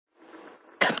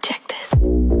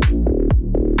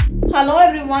Hello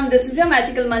everyone, this is your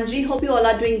magical Manjari. Hope you all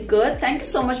are doing good. Thank you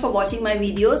so much for watching my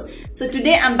videos. So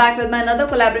today I'm back with my another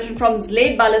collaboration from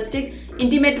Zlade Ballistic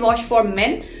Intimate Wash for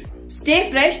Men.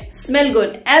 Stay fresh, smell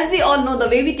good. As we all know, the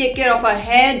way we take care of our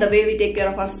hair, the way we take care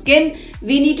of our skin,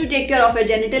 we need to take care of our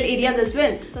genital areas as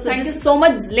well. So thank you so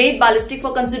much Zlade Ballistic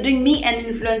for considering me an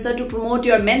influencer to promote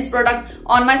your men's product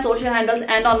on my social handles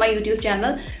and on my YouTube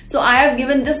channel. So I have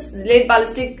given this Zlade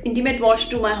Ballistic Intimate Wash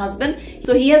to my husband.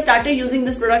 So he has started using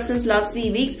this product since last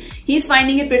 3 weeks. He is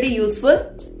finding it pretty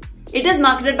useful. It is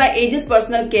marketed by Aegis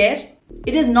Personal Care.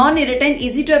 It is non-irritant,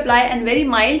 easy to apply and very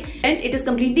mild, and it is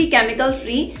completely chemical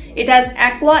free. It has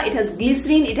aqua, it has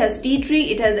glycerine, it has tea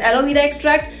tree, it has aloe vera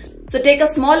extract. So take a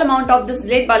small amount of this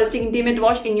Zlade Ballistic Intimate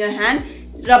Wash in your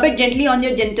hand, rub it gently on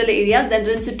your genital areas, then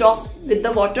rinse it off with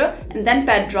the water and then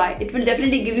pat dry. It will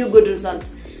definitely give you good result.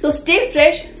 So stay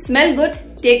fresh, smell good,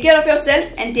 take care of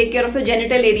yourself and take care of your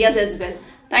genital areas as well.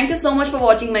 Thank you so much for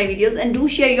watching my videos and do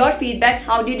share your feedback.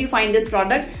 How did you find this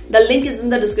product? The link is in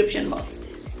the description box.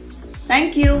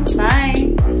 Thank you.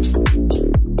 Bye.